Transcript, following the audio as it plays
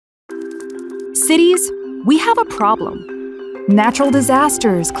Cities, we have a problem. Natural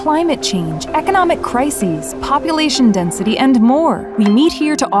disasters, climate change, economic crises, population density, and more. We meet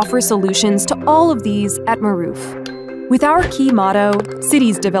here to offer solutions to all of these at MARUF. With our key motto,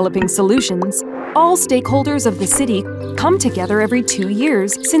 Cities Developing Solutions, all stakeholders of the city come together every 2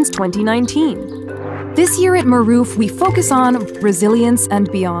 years since 2019. This year at MARUF, we focus on resilience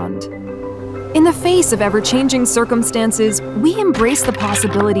and beyond. In the face of ever-changing circumstances, we embrace the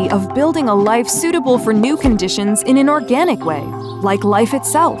possibility of building a life suitable for new conditions in an organic way, like life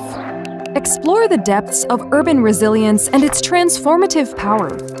itself. Explore the depths of urban resilience and its transformative power,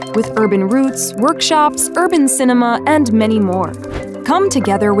 with urban roots, workshops, urban cinema, and many more. Come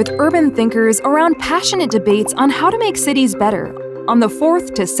together with urban thinkers around passionate debates on how to make cities better on the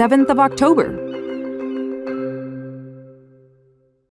 4th to 7th of October.